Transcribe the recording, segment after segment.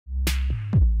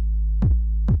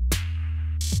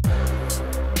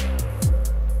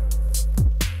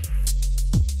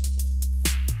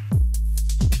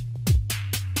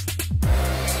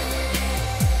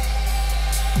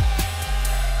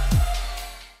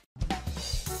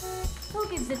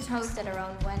gives a toast at her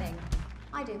own wedding?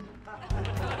 I do.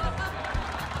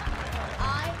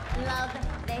 I love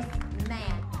this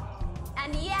man.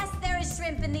 And yes, there is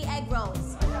shrimp in the egg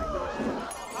rolls.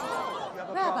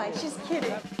 Rabbi, she's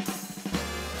kidding.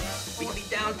 We can be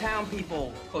downtown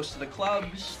people, close to the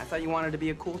clubs. I thought you wanted to be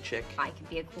a cool chick. I could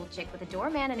be a cool chick with a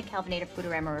doorman and a Kelvinator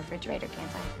Foodorama refrigerator,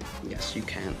 can't I? Yes, you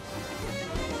can.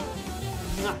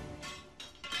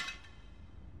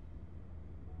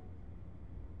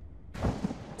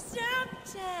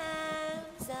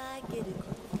 Sometimes I get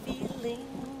a feeling.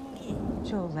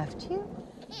 Joe left you?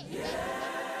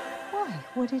 Why?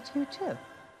 What did you do?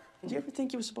 Did you ever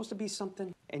think you were supposed to be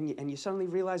something, and you suddenly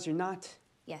realize you're not?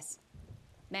 Yes.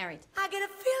 Married. I get a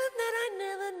feeling that I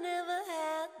never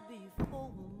had before.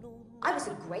 No. I was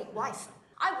a great wife.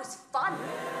 I was fun.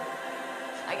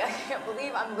 I can't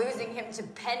believe I'm losing him to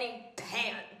Penny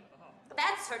Pan.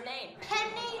 That's her name.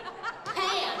 Penny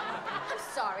Pan. I'm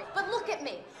sorry, but look at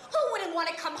me. Who wouldn't want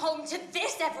to come home to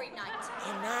this every night?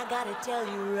 And I gotta tell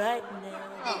you right now.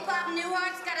 Think Bob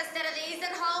Newhart's got a set of these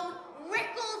at home?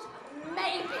 Rickles,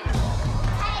 maybe.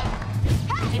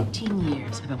 Hey! 15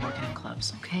 years I've been working in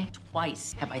clubs, okay?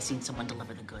 Twice have I seen someone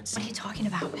deliver the goods. What are you talking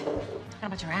about? Talking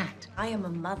about your act. I am a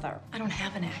mother. I don't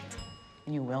have an act.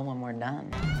 And you will when we're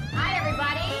done. Hi,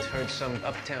 everybody. Heard some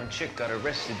uptown chick got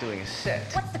arrested doing a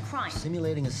set. What's the crime?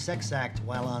 Simulating a sex act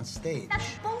while on stage.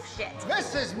 That's bullshit.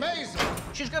 Mrs. Maisel!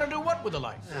 She's gonna do what with her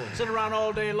life? Sit around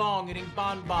all day long eating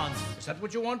bonbons. Is that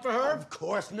what you want for her? Of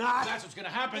course not. That's what's gonna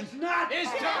happen. It's not.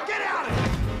 Get out of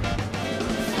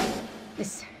here!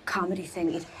 This comedy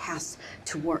thing, it has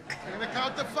to work. I'm gonna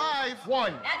count to 5.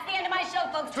 1. That's the end of my show,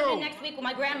 folks. Tune in next week when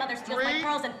my grandmother steals my 3,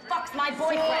 pearls and fucks my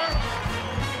boyfriend.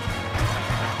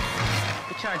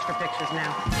 We charge for pictures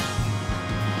now.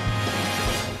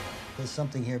 There's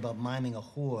something here about miming a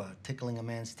whore tickling a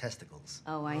man's testicles.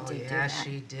 Oh, I did do Yeah, that.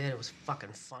 she did. It was fucking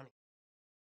funny.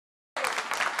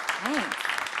 Thanks.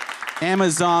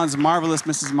 Amazon's Marvelous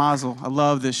Mrs. Maisel. I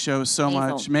love this show so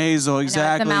much. Maisel,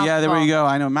 exactly. Yeah, there we go.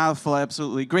 I know, mouthful,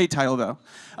 absolutely. Great title, though.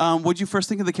 What'd you first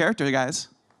think of the character, guys?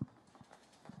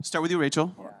 Start with you,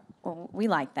 Rachel. Well, we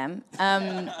like them.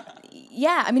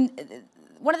 Yeah, I mean,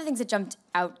 one of the things that jumped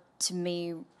out to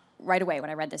me right away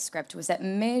when I read this script was that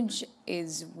Midge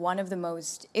is one of the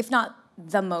most, if not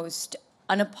the most,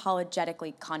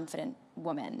 unapologetically confident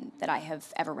woman that I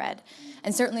have ever read,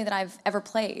 and certainly that I've ever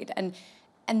played. And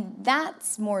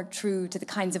that's more true to the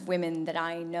kinds of women that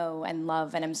I know and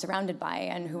love and am surrounded by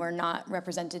and who are not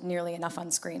represented nearly enough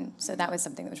on screen. So that was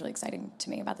something that was really exciting to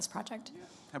me about this project.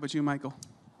 How about you, Michael?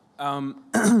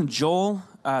 Joel,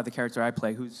 the character I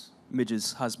play, who's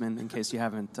Midge's husband, in case you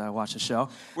haven't watched the show.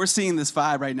 We're seeing this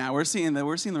vibe right now. We're seeing the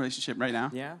relationship right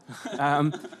now. Yeah.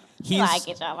 Like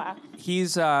each other.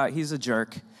 He's a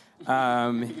jerk.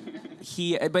 But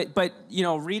you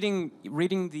know, reading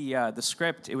the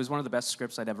script, it was one of the best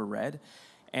scripts I'd ever read,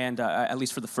 and at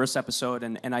least for the first episode,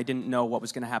 and I didn't know what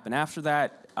was going to happen after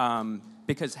that,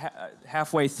 because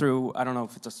halfway through, I don't know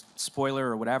if it's a spoiler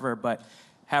or whatever, but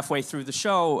halfway through the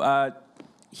show,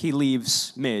 he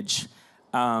leaves Midge.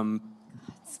 Spoiler.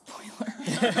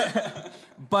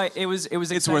 But it was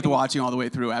It's exciting. worth watching all the way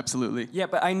through, absolutely. Yeah,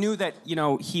 but I knew that, you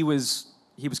know, he was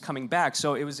coming back,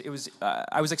 so I was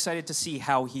excited to see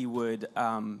how he would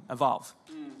evolve.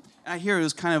 I hear it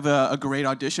was kind of a great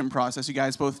audition process. You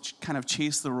guys both kind of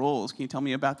chased the roles. Can you tell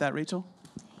me about that, Rachel?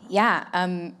 Yeah.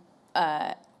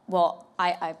 Well,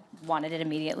 I wanted it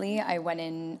immediately. I went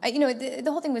in. You know, the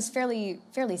whole thing was fairly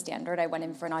standard. I went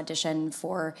in for an audition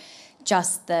for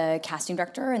just the casting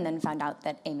director, and then found out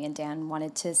that Amy and Dan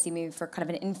wanted to see me for kind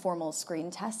of an informal screen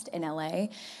test in LA,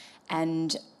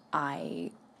 and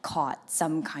I caught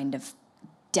some kind of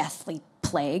deathly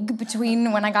plague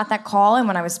between when I got that call and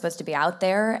when I was supposed to be out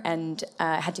there, and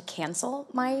had to cancel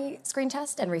my screen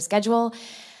test and reschedule.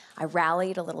 I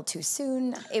rallied a little too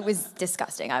soon. It was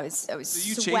disgusting. I was So you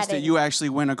sweating. chased it. You actually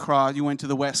went across. You went to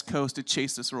the West Coast to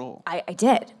chase this role. I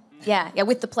did. Yeah,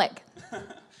 with the plague.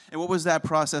 And what was that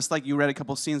process like? You read a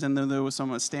couple scenes, and then there was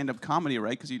some stand-up comedy,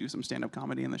 right? Because you do some stand-up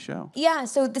comedy in the show. Yeah,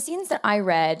 so the scenes that I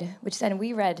read, which then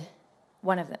we read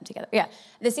one of them together. Yeah,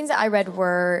 the scenes that I read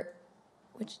were,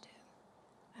 which two?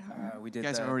 I don't remember. We did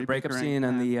guys are the already breakup bickering. scene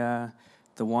and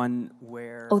the one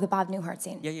where... Oh, the Bob Newhart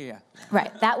scene. Yeah.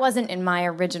 Right, that wasn't in my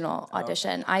original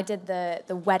audition. I did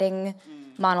the wedding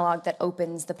monologue that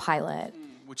opens the pilot.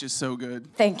 Which is so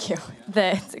good. Thank you.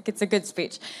 It's a good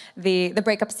speech. The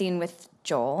breakup scene with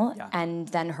Joel, and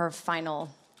then her final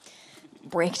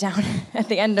breakdown at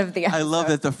the end of the episode. I love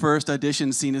that the first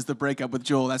audition scene is the breakup with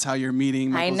Joel. That's how you're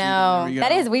meeting. I Michael know. Zegan.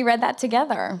 That is, we read that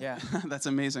together. Yeah. That's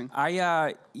amazing. I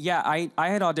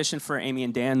had auditioned for Amy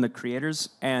and Dan, the creators,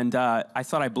 and I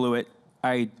thought I blew it.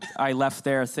 I left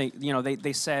there.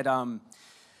 They said,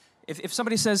 if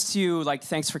somebody says to you like,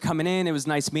 "Thanks for coming in, it was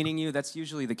nice meeting you," that's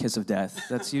usually the kiss of death.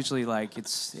 That's usually like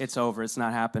it's over. It's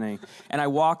not happening. And I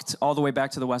walked all the way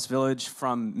back to the West Village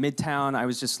from Midtown. I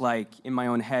was just like in my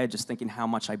own head, just thinking how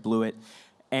much I blew it.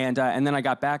 And then I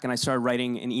got back and I started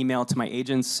writing an email to my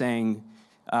agents saying,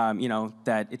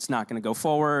 that it's not going to go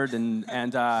forward, and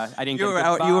I didn't get a good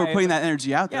vibe. You were putting that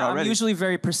energy out there already. I'm usually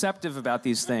very perceptive about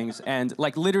these things, and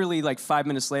like literally like 5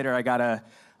 minutes later, I got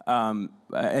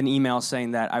an email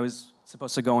saying that I was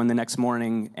supposed to go in the next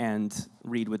morning and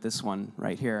read with this one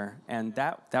right here, and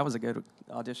that was a good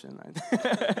audition.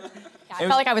 I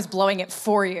felt like I was blowing it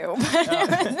for you.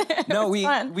 No,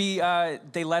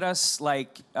 they let us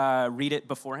like read it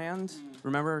beforehand.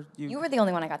 Remember? You were the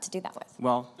only one I got to do that with.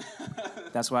 Well,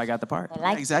 that's why I got the part.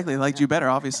 Exactly, they liked you better,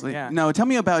 obviously. Yeah. No, tell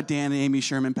me about Dan and Amy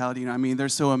Sherman-Palladino. I mean, they're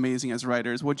so amazing as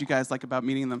writers. What'd you guys like about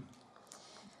meeting them?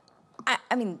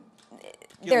 I mean,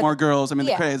 Gilmore Girls. I mean,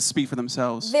 the credits speak for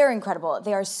themselves. They're incredible.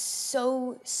 They are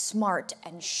so smart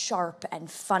and sharp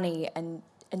and funny and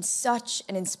such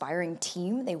an inspiring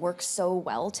team. They work so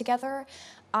well together.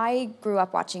 I grew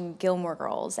up watching Gilmore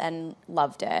Girls and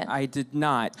loved it. I did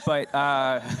not, but...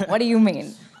 What do you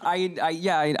mean?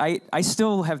 I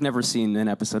still have never seen an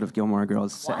episode of Gilmore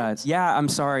Girls. I'm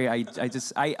sorry. I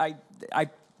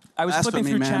was flipping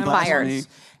through channels.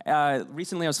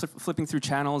 Recently, I was flipping through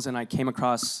channels and I came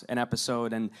across an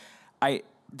episode, and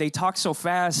they talk so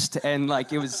fast, and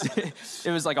like it was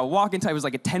like a walk in time. It was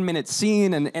like a 10-minute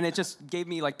scene, and it just gave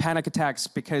me like panic attacks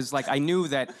because like I knew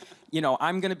that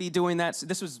I'm gonna be doing that. So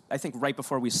this was, I think, right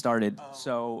before we started.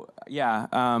 So yeah,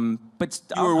 but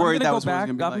you were worried that was what it was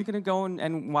gonna be I'm gonna go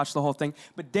and watch the whole thing.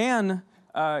 But Dan,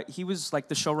 he was like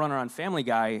the showrunner on Family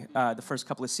Guy the first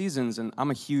couple of seasons, and I'm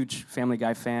a huge Family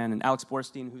Guy fan. And Alex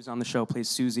Borstein, who's on the show, plays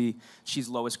Susie. She's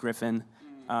Lois Griffin.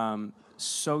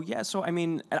 So I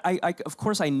mean, I of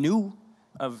course I knew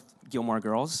of Gilmore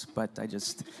Girls, but I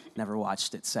just never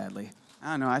watched it, sadly.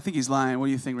 I don't know. I think he's lying. What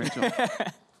do you think, Rachel?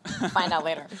 Find out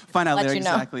later. Find out Let later, you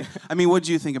know. exactly. I mean, what did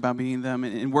you think about meeting them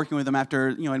and working with them after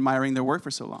admiring their work for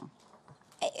so long?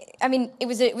 I mean, it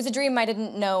was a dream I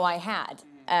didn't know I had.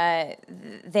 One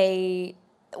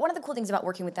of the cool things about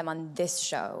working with them on this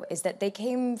show is that they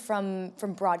came from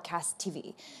broadcast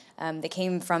TV. They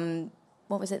came from,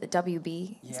 what was it, the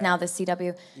WB? Yeah. It's now the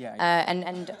CW.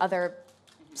 And other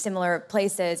similar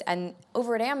places. And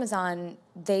over at Amazon,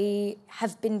 they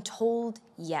have been told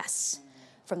yes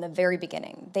from the very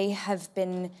beginning. They have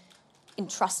been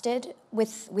entrusted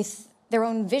with their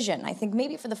own vision, I think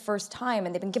maybe for the first time,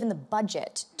 and they've been given the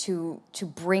budget to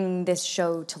bring this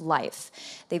show to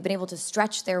life. They've been able to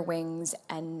stretch their wings,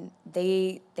 and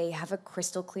they have a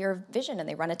crystal clear vision, and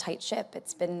they run a tight ship.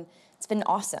 It's been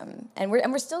awesome, and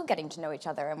we're still getting to know each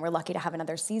other, and we're lucky to have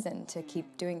another season to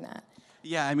keep doing that.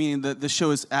 Yeah, I mean, the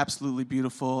show is absolutely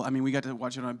beautiful. I mean, we got to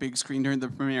watch it on a big screen during the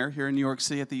premiere here in New York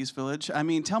City at the East Village. I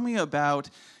mean, tell me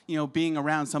about, being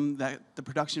around the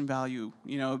production value,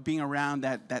 being around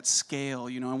that scale,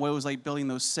 and what it was like building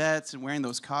those sets and wearing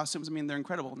those costumes. I mean, they're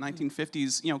incredible.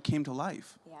 1950s, came to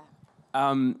life.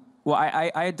 Yeah. Well, I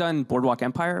had done Boardwalk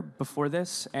Empire before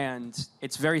this, and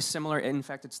it's very similar. In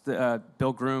fact, it's the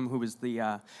Bill Groom, who was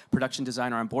the production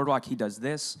designer on Boardwalk. He does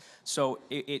this. So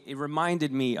it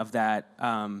reminded me of that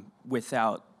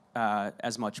without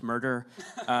as much murder.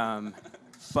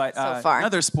 But so far.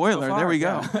 Another spoiler. So far, there we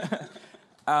go.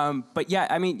 But yeah,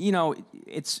 I mean,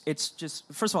 it's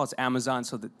just, first of all, it's Amazon,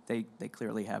 so that they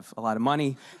clearly have a lot of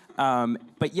money.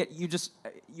 But yet you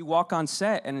walk on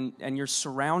set and you're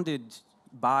surrounded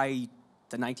by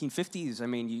the 1950s. I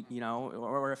mean,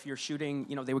 or if you're shooting,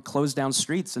 they would close down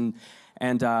streets and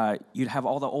you'd have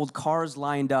all the old cars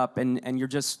lined up, and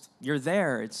you're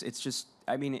there. It's just,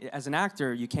 I mean, as an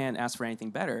actor, you can't ask for anything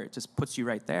better. It just puts you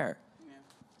right there. Yeah.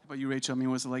 How about you, Rachel? I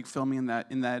mean, was it like filming in that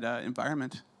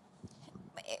environment?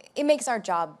 It makes our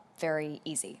job very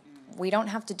easy. We don't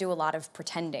have to do a lot of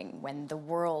pretending when the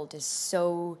world is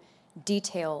so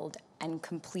detailed and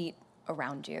complete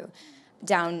around you.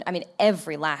 Down, I mean,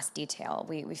 every last detail.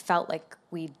 We felt like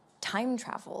we time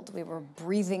traveled. We were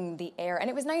breathing the air, and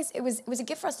it was nice. It was a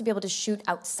gift for us to be able to shoot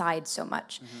outside so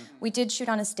much. Mm-hmm. We did shoot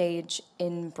on a stage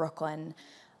in Brooklyn,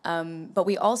 but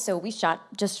we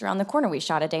shot just around the corner. We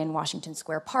shot a day in Washington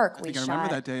Square Park. I remember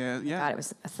that day. Yeah. God, it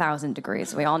was 1,000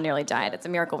 degrees. We all nearly died. It's a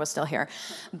miracle we're still here.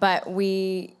 But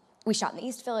we we shot in the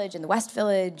East Village, in the West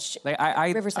Village,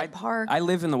 Riverside Park. I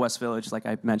live in the West Village, like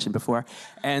I mentioned before,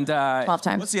 and 12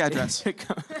 times. What's the address?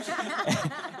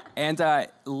 And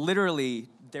literally,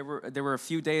 there were a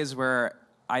few days where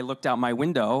I looked out my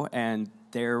window and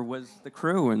there was the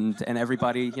crew and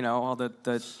everybody, all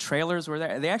the trailers were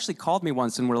there. They actually called me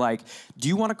once and were like, "Do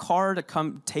you want a car to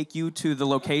come take you to the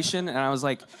location?" And I was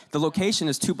like, "The location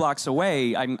is 2 blocks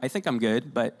away. I think I'm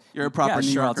good, but you're a proper New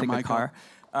sure, Yorker, I'll take Michael. a car."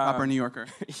 Proper New Yorker.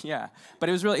 Yeah, but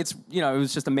it was really, it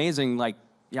was just amazing. Like,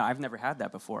 I've never had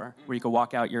that before, where you could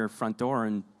walk out your front door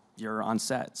and you're on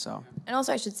set. So. And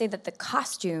also, I should say that the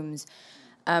costumes.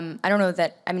 I don't know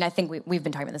that. I mean, I think we've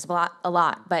been talking about this a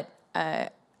lot, but.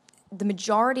 The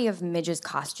majority of Midge's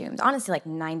costumes, honestly, like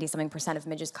 90-something% of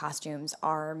Midge's costumes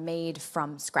are made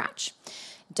from scratch.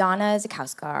 Donna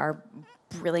Zakowska, our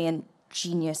brilliant,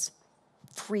 genius,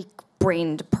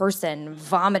 freak-brained person,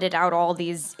 vomited out all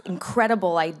these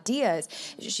incredible ideas.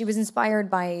 She was inspired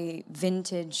by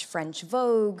vintage French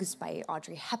Vogues, by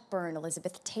Audrey Hepburn,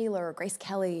 Elizabeth Taylor, Grace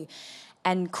Kelly,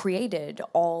 and created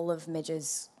all of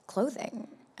Midge's clothing.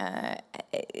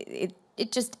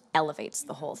 It just elevates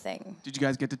the whole thing. Did you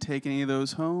guys get to take any of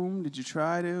those home? Did you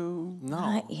try to? No.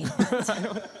 Not yet.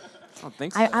 I don't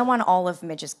think so. I want all of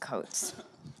Midge's coats.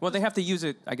 Well, they have to use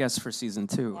it, I guess, for season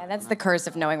 2. Yeah, that's the curse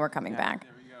of knowing we're coming back.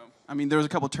 There we go. I mean, there was a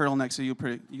couple turtlenecks, so you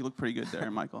look pretty good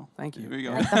there, Michael. Thank you. There you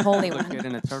go. Like the holy You look one. good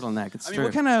in a turtleneck. It's I mean, true.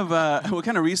 what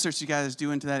kind of research do you guys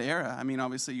do into that era? I mean,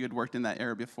 obviously you had worked in that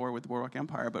era before with the Boardwalk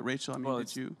Empire, but Rachel, I mean,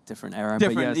 did you? Different era.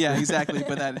 Different, but yes. yeah, exactly.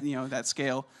 But that that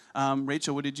scale.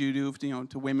 Rachel, what did you do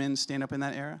to women stand up in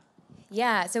that era?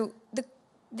 Yeah, so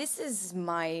this is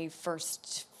my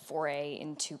first foray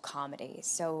into comedy.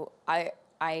 So I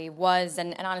was,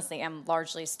 and honestly am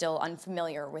largely still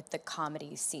unfamiliar with the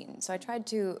comedy scene. So I tried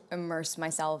to immerse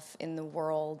myself in the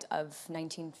world of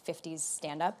 1950s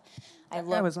stand-up. I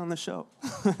was on the show.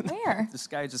 Where? This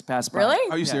guy just passed by.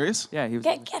 Really? Are you serious? Yeah, he was.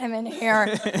 Get him in here.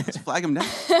 Let's flag him down.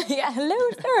 Yeah, hello,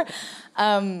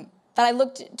 sir. But I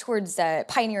looked towards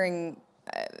pioneering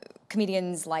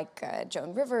comedians like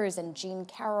Joan Rivers and Jean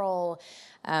Carroll,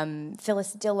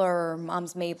 Phyllis Diller,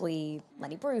 Moms Mabley,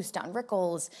 Lenny Bruce, Don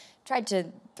Rickles. Tried to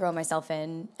throw myself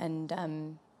in, and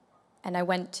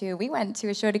we went to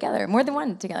a show together, more than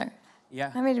one together. Yeah.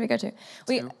 How many did we go to?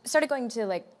 We started going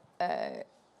to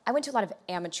I went to a lot of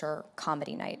amateur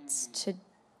comedy nights to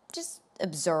just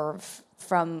observe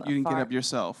from You didn't afar. get up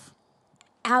yourself.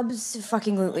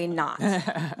 Abso-fucking-lutely not.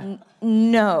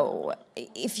 No.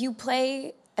 If you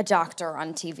play a doctor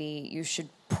on TV, you should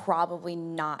probably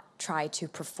not try to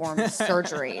perform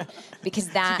surgery because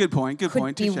that good point. Good could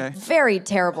point. be Touche. very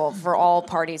terrible for all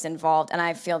parties involved, and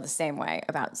I feel the same way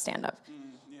about stand-up.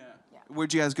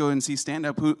 Where'd you guys go and see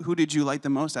stand-up? Who did you like the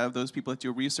most out of those people that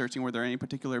you were researching? Were there any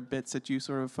particular bits that you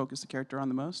sort of focused the character on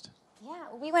the most? Yeah,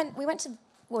 we went to,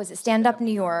 what was it, Stand Up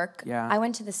New York. Yeah. I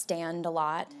went to the Stand a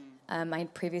lot. I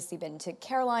had previously been to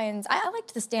Caroline's. I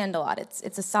liked the Stand a lot.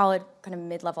 It's a solid kind of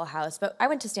mid-level house, but I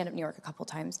went to Stand Up New York a couple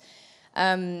times.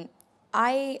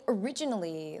 I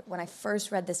originally, when I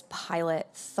first read this pilot,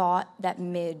 thought that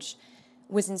Midge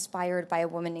was inspired by a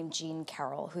woman named Jean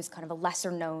Carroll, who's kind of a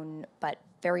lesser-known but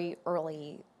very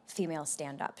early female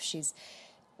stand-up. She's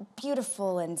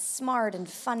beautiful and smart and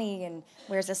funny and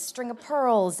wears a string of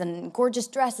pearls and gorgeous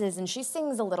dresses, and she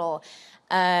sings a little.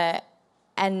 And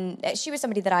she was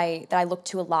somebody that I looked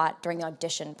to a lot during the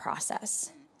audition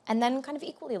process, and then kind of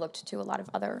equally looked to a lot of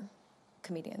other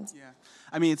comedians. Yeah.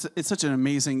 I mean, it's such an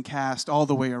amazing cast all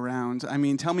the way around. I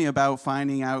mean, tell me about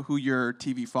finding out who your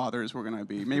TV fathers were going to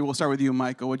be. Maybe we'll start with you,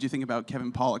 Michael. What did you think about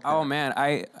Kevin Pollak there? Oh, man.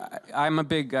 I'm a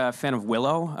big fan of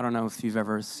Willow. I don't know if you've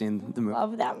ever seen the movie.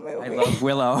 Love that movie. I love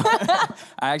Willow.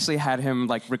 I actually had him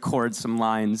record some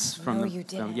lines from the you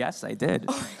did? film. Yes, I did.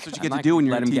 That's what you get to do when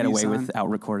you're let a him get TV away son. without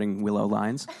recording Willow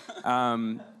lines.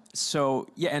 So,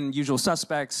 yeah, and Usual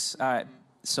Suspects. It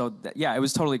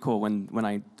was totally cool when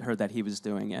I heard that he was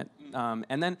doing it.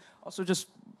 And then also just,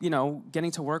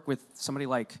 getting to work with somebody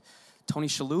like Tony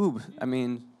Shalhoub. I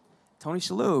mean, Tony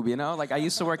Shalhoub, I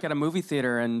used to work at a movie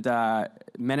theater, and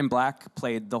Men in Black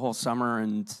played the whole summer,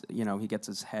 and, he gets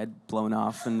his head blown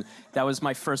off. And that was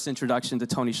my first introduction to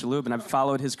Tony Shalhoub, and I've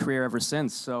followed his career ever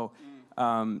since. So,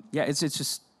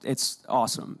 it's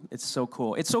awesome. It's so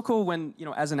cool. It's so cool when,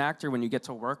 as an actor, when you get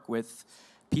to work with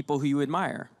people who you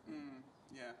admire.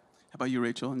 How about you,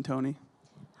 Rachel and Tony?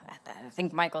 I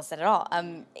think Michael said it all.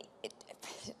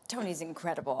 Tony's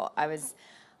incredible. I was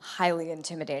highly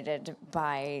intimidated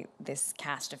by this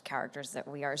cast of characters that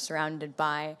we are surrounded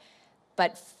by,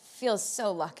 but feel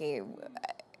so lucky.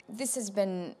 This has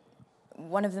been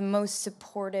one of the most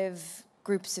supportive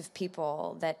groups of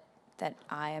people that that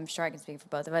I'm sure I can speak for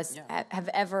both of us, have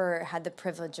ever had the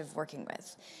privilege of working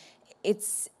with.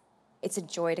 It's a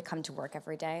joy to come to work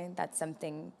every day. That's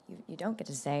something you don't get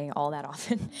to say all that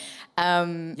often.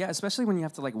 Yeah, especially when you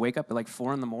have to like wake up at like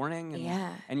 4 in the morning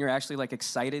and you're actually like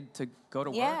excited to go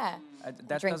to work. Yeah.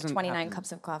 That Drink doesn't 29 happen.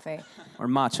 cups of coffee. Or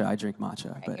matcha. I drink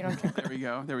matcha. Right, But you don't drink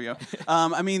There we go.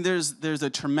 I mean, there's a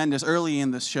tremendous, early in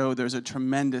the show, there's a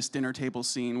tremendous dinner table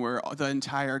scene where the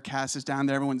entire cast is down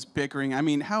there, everyone's bickering. I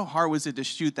mean, how hard was it to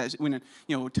shoot that when,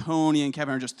 Tony and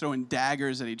Kevin are just throwing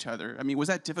daggers at each other? I mean, was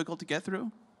that difficult to get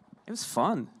through? It was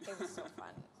fun. It was so fun.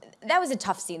 That was a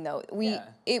tough scene, though.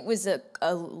 It was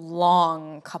a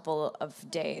long couple of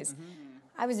days.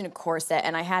 I was in a corset,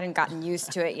 and I hadn't gotten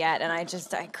used to it yet, and I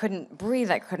couldn't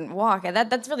breathe, I couldn't walk. And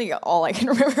that's really all I can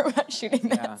remember about shooting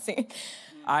that scene.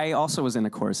 I also was in a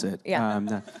corset.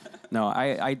 Yeah.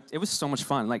 It was so much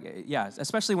fun. Like, yeah,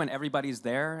 especially when everybody's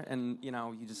there, and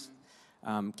you just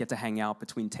get to hang out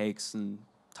between takes and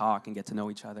talk and get to know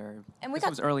each other. And it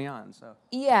was early on, so.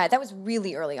 Yeah, that was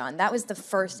really early on. That was the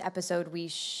first episode we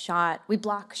shot. We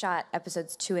block shot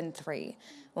episodes 2 and 3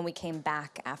 when we came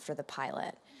back after the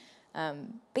pilot.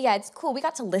 But yeah, it's cool. We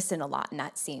got to listen a lot in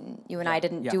that scene. You and I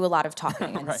didn't do a lot of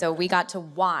talking, and so we got to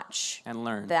watch and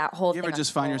learn that whole thing. You ever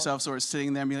just find yourself sort of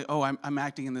sitting there and be like, oh, I'm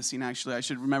acting in this scene, actually. I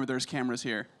should remember there's cameras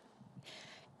here.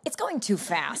 It's going too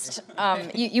fast.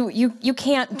 You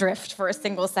can't drift for a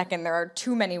single second. There are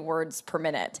too many words per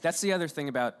minute. That's the other thing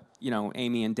about,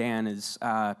 Amy and Dan is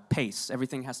pace.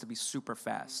 Everything has to be super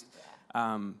fast.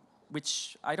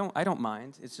 Which I don't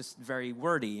mind. It's just very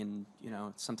wordy, and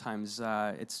sometimes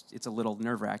it's a little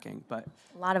nerve-wracking. But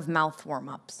a lot of mouth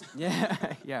warm-ups.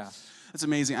 Yeah. That's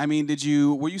amazing. I mean,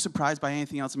 were you surprised by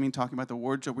anything else? I mean, talking about the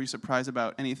wardrobe, were you surprised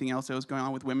about anything else that was going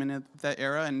on with women at that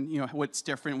era? And what's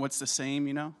different? What's the same?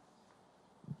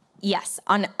 Yes.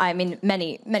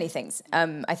 Many things.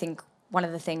 I think one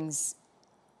of the things.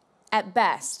 At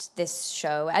best, this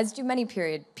show, as do many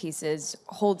period pieces,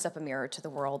 holds up a mirror to the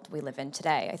world we live in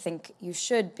today. I think you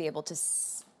should be able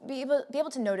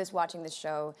to notice watching this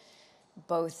show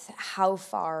both how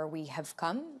far we have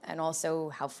come and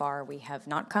also how far we have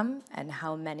not come, and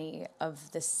how many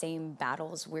of the same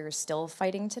battles we're still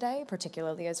fighting today,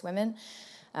 particularly as women,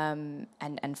 and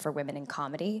for women in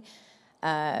comedy.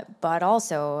 But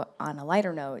also, on a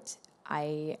lighter note,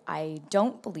 I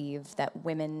don't believe that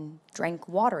women drank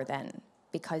water then,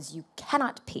 because you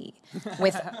cannot pee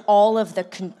with all of the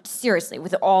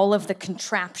with all of the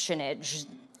contraptionage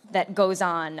that goes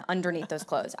on underneath those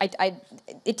clothes.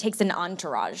 It takes an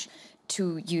entourage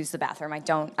to use the bathroom.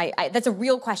 That's a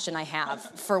real question I have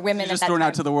for women. Just thrown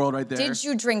out to the world right there. Did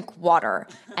you drink water,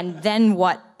 and then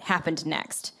what happened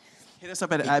next? Hit us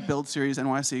up at Build Series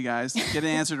NYC, guys. Get an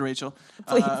answer to Rachel.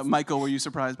 Michael, were you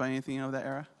surprised by anything of that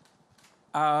era?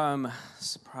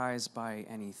 Surprised by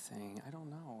anything? I don't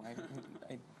know.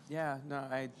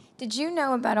 Did you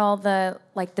know about all the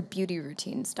beauty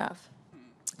routine stuff?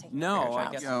 No,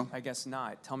 I guess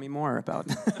not. Tell me more about.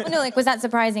 Well, no, was that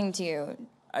surprising to you?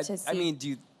 I mean, do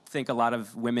you think a lot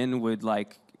of women would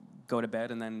go to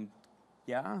bed and then?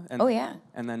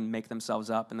 And then make themselves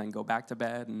up and then go back to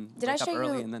bed and Did wake I show up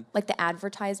early you and then. The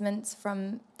advertisements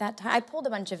from that time? I pulled a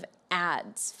bunch of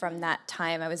ads from that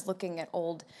time. I was looking at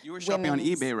old. You were shopping on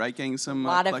eBay, right? Getting some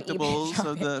collectibles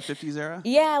of the 50s era?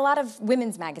 Yeah, a lot of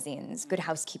women's magazines, Good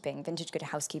Housekeeping, Vintage Good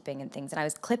Housekeeping and things. And I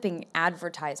was clipping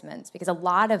advertisements because a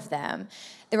lot of them,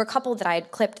 there were a couple that I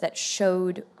had clipped that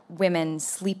showed women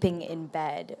sleeping in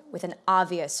bed with an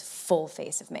obvious full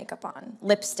face of makeup on,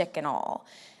 lipstick and all.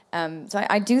 So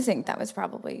I do think that was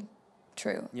probably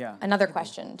true. Yeah. Another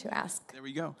question to ask. There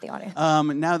we go. The audience.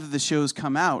 Now that the show's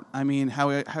come out, I mean, how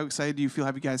excited do you feel?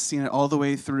 Have you guys seen it all the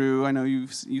way through? I know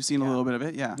you've seen a little bit of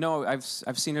it. Yeah. No, I've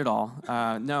seen it all. But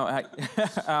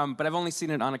I've only seen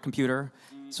it on a computer,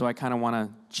 so I kind of want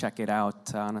to check it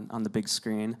out on the big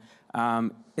screen.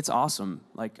 It's awesome.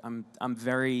 I'm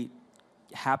very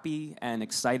happy and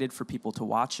excited for people to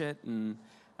watch it, and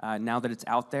now that it's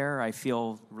out there, I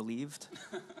feel relieved.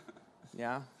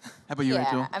 Yeah. How about you,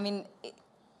 Rachel? I mean,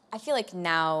 I feel like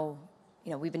now,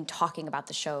 we've been talking about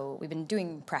the show. We've been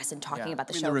doing press and talking about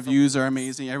the show. The reviews are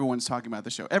amazing. Everyone's talking about the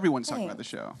show. Everyone's talking about the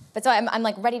show. But so I'm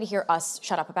ready to hear us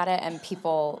shut up about it and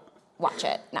people watch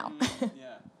it now.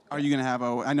 Are you gonna have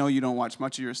I know you don't watch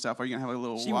much of your stuff. Are you gonna have a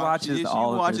little? She watches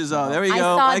all of this. There we go. I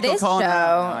saw Michael this calling show.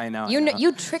 out. I know.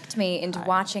 You tricked me into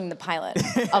watching the pilot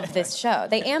of this show.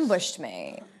 They ambushed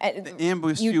me. They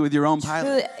ambushed you with your own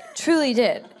pilot. Truly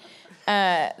did.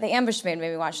 They ambushed me and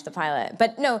made me watch the pilot.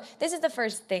 But no, this is the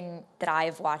first thing that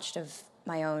I've watched of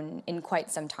my own in quite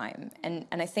some time. And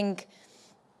I think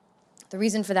the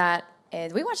reason for that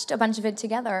is we watched a bunch of it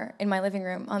together in my living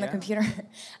room on the computer.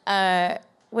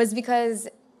 Was because,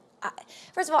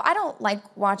 first of all, I don't like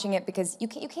watching it because you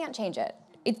can't change it.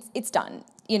 It's done.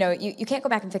 You know, you can't go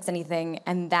back and fix anything,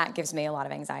 and that gives me a lot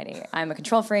of anxiety. I'm a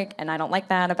control freak, and I don't like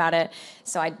that about it.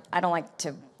 So I don't like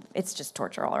to. It's just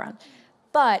torture all around.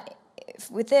 But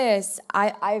with this,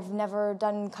 I've never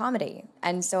done comedy,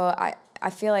 and so I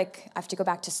feel like I have to go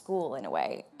back to school in a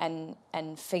way and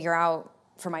figure out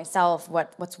for myself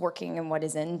what's working and what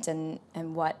isn't, and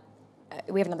what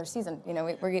we have another season. You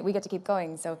know, we get to keep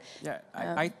going. So yeah,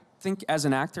 I think as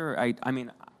an actor, I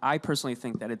mean, I personally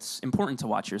think that it's important to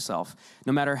watch yourself,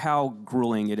 no matter how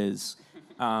grueling it is,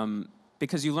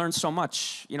 because you learn so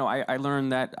much. You know, I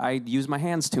learned that I use my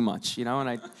hands too much. You know,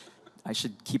 and I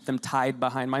should keep them tied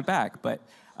behind my back. But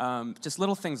just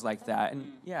little things like that,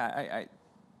 and yeah,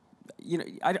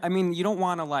 I mean, you don't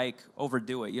want to like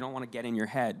overdo it. You don't want to get in your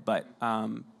head, but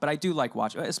I do like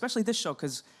watching, especially this show,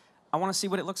 because I want to see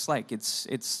what it looks like.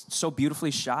 It's so beautifully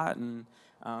shot, and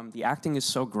the acting is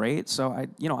so great. So I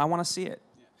want to see it.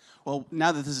 Well,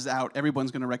 now that this is out,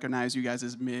 everyone's going to recognize you guys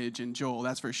as Midge and Joel,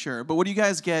 that's for sure. But what do you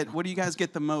guys get? What do you guys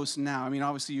get the most now? I mean,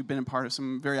 obviously you've been a part of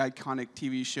some very iconic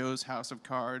TV shows: House of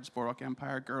Cards, Boardwalk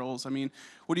Empire, Girls. I mean,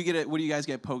 what do you guys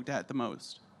get poked at the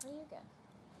most? What do you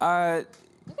get?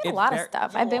 You get a lot of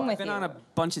stuff. I've been with you. I've been on a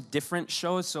bunch of different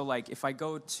shows. So like, if I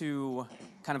go to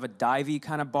kind of a divey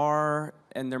kind of bar,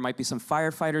 and there might be some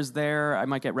firefighters there, I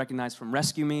might get recognized from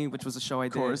Rescue Me, which was a show I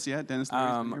did. Of course, yeah, Dennis.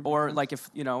 Or like if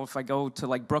I go to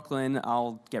like Brooklyn,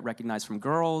 I'll get recognized from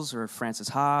Girls or Frances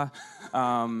Ha.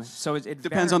 So it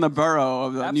depends on the borough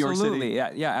of New York City.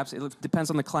 Absolutely, yeah, absolutely. It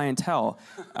depends on the clientele.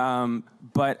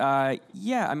 But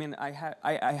yeah, I mean,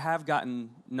 I have gotten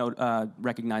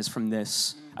recognized from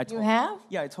this. You have?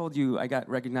 Yeah, I told you I got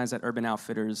recognized at Urban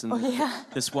Outfitters, and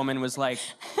this woman was like,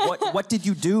 "What did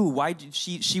you do? Why did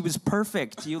she was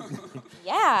perfect?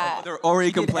 Yeah. They're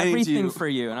already complaining to you. Everything for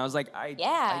you." And I was like,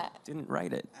 I didn't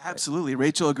write it. Absolutely,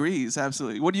 Rachel agrees.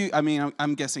 Absolutely. What do you? I mean,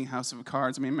 I'm guessing House of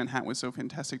Cards. I mean, Manhattan was so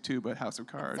fantastic too, but House of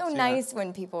Cards. So nice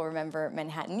when people remember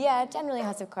Manhattan. Yeah, generally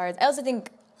House of Cards. I also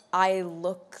think I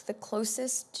look the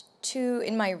closest to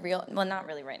in my real, well, not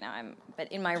really right now,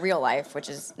 but in my real life, which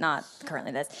is not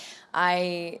currently this,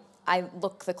 I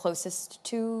look the closest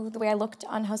to the way I looked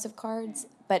on House of Cards.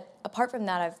 But apart from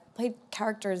that, I've played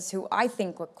characters who I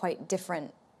think look quite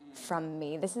different from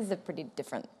me. This is a pretty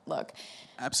different look.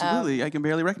 Absolutely, I can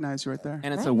barely recognize you right there.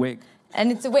 And it's a wig.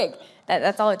 And it's a wig.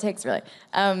 That's all it takes, really.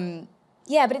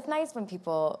 Yeah, but it's nice when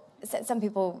some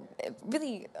people,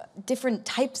 really different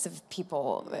types of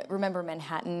people remember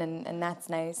Manhattan, and that's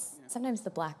nice. Sometimes the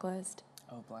Blacklist.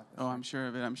 Oh, Blacklist. Oh, I'm sure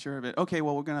of it. I'm sure of it. Okay,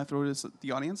 well, we're gonna throw this at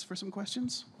the audience for some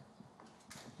questions.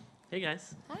 Hey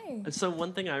guys. Hi. So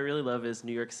one thing I really love is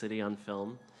New York City on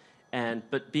film,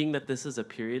 but being that this is a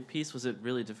period piece, was it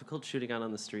really difficult shooting out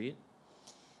on the street?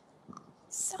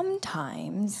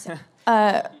 Sometimes.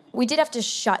 We did have to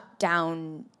shut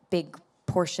down big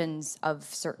portions of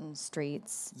certain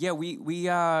streets. Yeah, we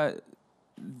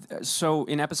so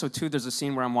in episode 2, there's a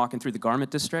scene where I'm walking through the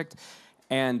garment district,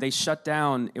 and they shut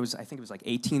down. I think it was like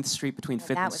 18th Street between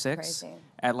 5th and 6th crazy.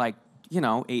 at like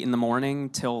 8 in the morning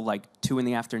till like 2 in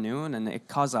the afternoon, and it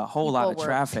caused a whole lot of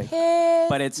traffic. Pissed.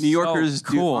 But it's New Yorkers so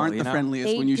cool, aren't the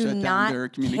friendliest when you shut down their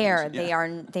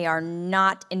communication. They are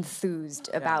not enthused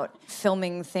about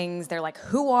filming things. They're like,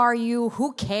 "Who are you?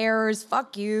 Who cares?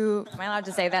 Fuck you." Am I allowed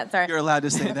to say that? Sorry. You're allowed to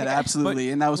say that,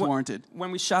 absolutely, and that was warranted.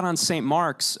 When we shot on St.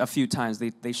 Mark's a few times,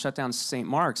 they shut down St.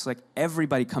 Mark's. Like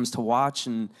everybody comes to watch,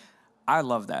 and I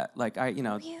love that. Like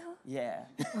yeah,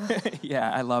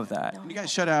 yeah, I love that. You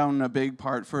guys shut down a big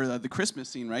part for the Christmas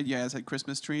scene, right? You guys had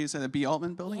Christmas trees at the B.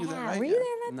 Altman building, is that right? Were you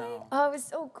there that day? Oh, it was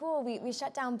so cool. We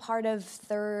shut down part of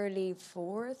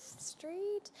 34th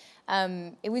Street.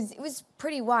 It was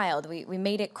pretty wild. We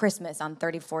made it Christmas on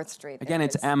 34th Street. Again,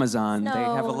 it's Amazon. They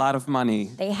have a lot of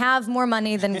money. They have more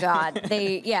money than God.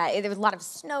 There was a lot of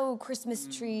snow, Christmas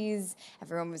trees.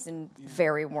 Everyone was in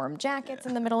very warm jackets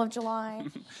in the middle of July.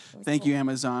 Thank you,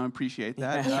 Amazon. Appreciate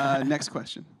that. Next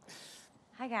question.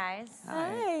 Hi, guys.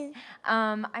 Hi.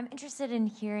 I'm interested in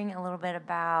hearing a little bit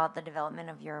about the development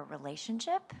of your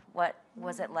relationship. What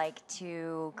was it like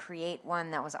to create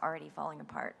one that was already falling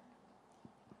apart?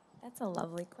 That's a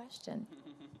lovely question.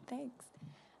 Thanks.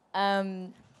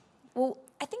 Well,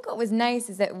 I think what was nice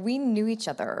is that we knew each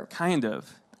other. Kind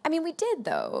of. I mean, we did,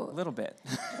 though. A little bit.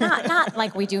 not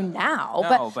like we do now,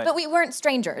 No, but we weren't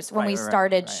strangers when we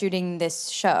started right. shooting this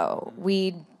show.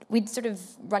 We'd sort of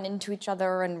run into each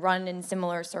other and run in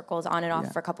similar circles on and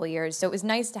off for a couple of years. So it was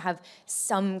nice to have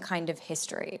some kind of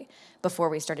history before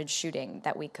we started shooting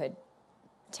that we could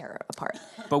tear apart.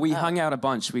 But we hung out a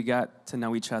bunch. We got to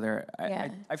know each other,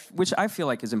 which I feel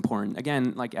like is important.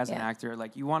 Again, like as an actor,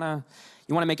 like you wanna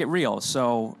make it real.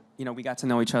 So we got to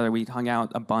know each other. We hung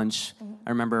out a bunch. I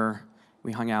remember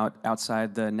we hung out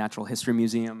outside the Natural History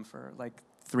Museum for like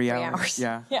 3 hours.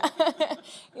 Yeah. Yeah.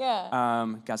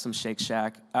 Yeah. Got some Shake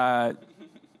Shack.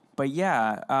 But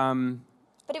yeah.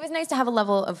 But it was nice to have a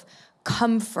level of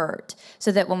comfort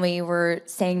so that when we were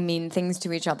saying mean things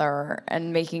to each other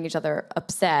and making each other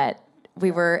upset,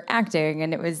 we were acting,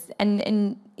 and it was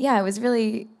and yeah, it was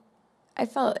really, I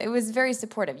felt it was very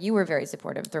supportive. You were very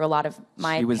supportive through a lot of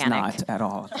my She was panic. not at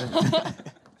all.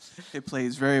 It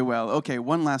plays very well. Okay,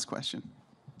 one last question.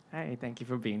 Hi, thank you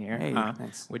for being here. Hey,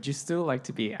 thanks. Would you still like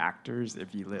to be actors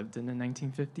if you lived in the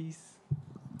 1950s?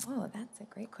 Oh, that's a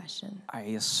great question. I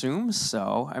assume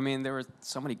so. I mean, there were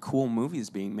so many cool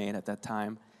movies being made at that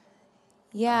time.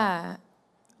 Yeah.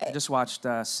 I just watched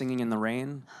Singing in the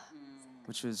Rain,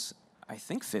 which was, I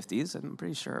think, 50s. I'm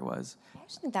pretty sure it was. I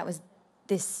actually think that was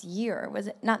this year. Was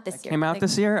it not this year? Came out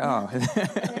this year? Oh.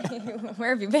 Where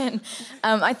have you been?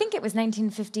 I think it was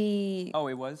 1950. Oh,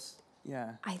 it was?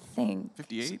 Yeah. I think.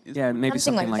 58? Yeah, maybe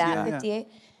something like that. 58.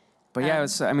 But yeah, it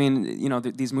was, I mean,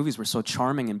 these movies were so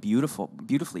charming and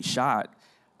beautifully shot.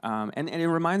 And it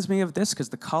reminds me of this because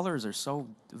the colors are so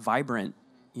vibrant,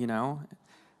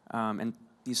 and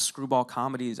these screwball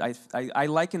comedies. I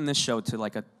liken this show to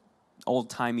like a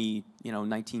old-timey,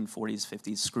 1940s,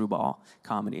 50s screwball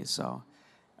comedy. So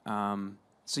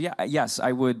yeah, yes,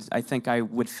 I would. I think I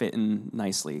would fit in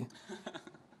nicely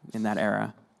in that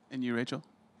era. And you, Rachel?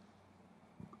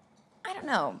 I don't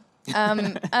know.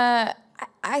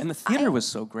 And the theater was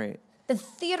so great. The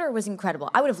theater was incredible.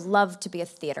 I would have loved to be a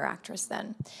theater actress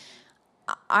then.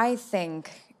 I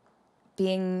think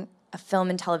being a film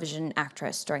and television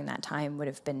actress during that time would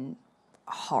have been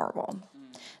horrible.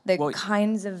 The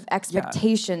kinds of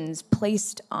expectations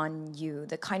placed on you,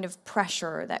 the kind of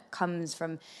pressure that comes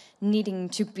from needing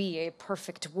to be a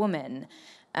perfect woman,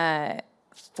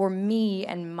 for me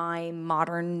and my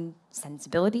modern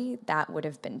sensibility, that would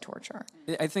have been torture.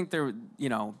 I think there,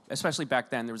 especially back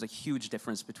then, there was a huge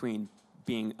difference between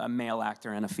being a male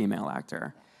actor and a female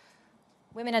actor.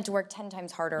 Women had to work 10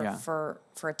 times harder for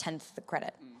a tenth the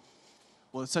credit.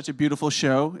 Well, it's such a beautiful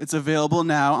show. It's available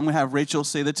now. I'm going to have Rachel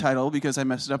say the title because I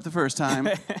messed it up the first time.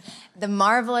 The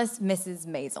Marvelous Mrs.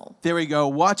 Maisel. There we go.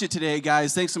 Watch it today,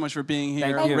 guys. Thanks so much for being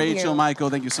here. Thank you. Rachel, Michael,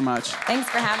 thank you so much. Thanks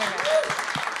for having us.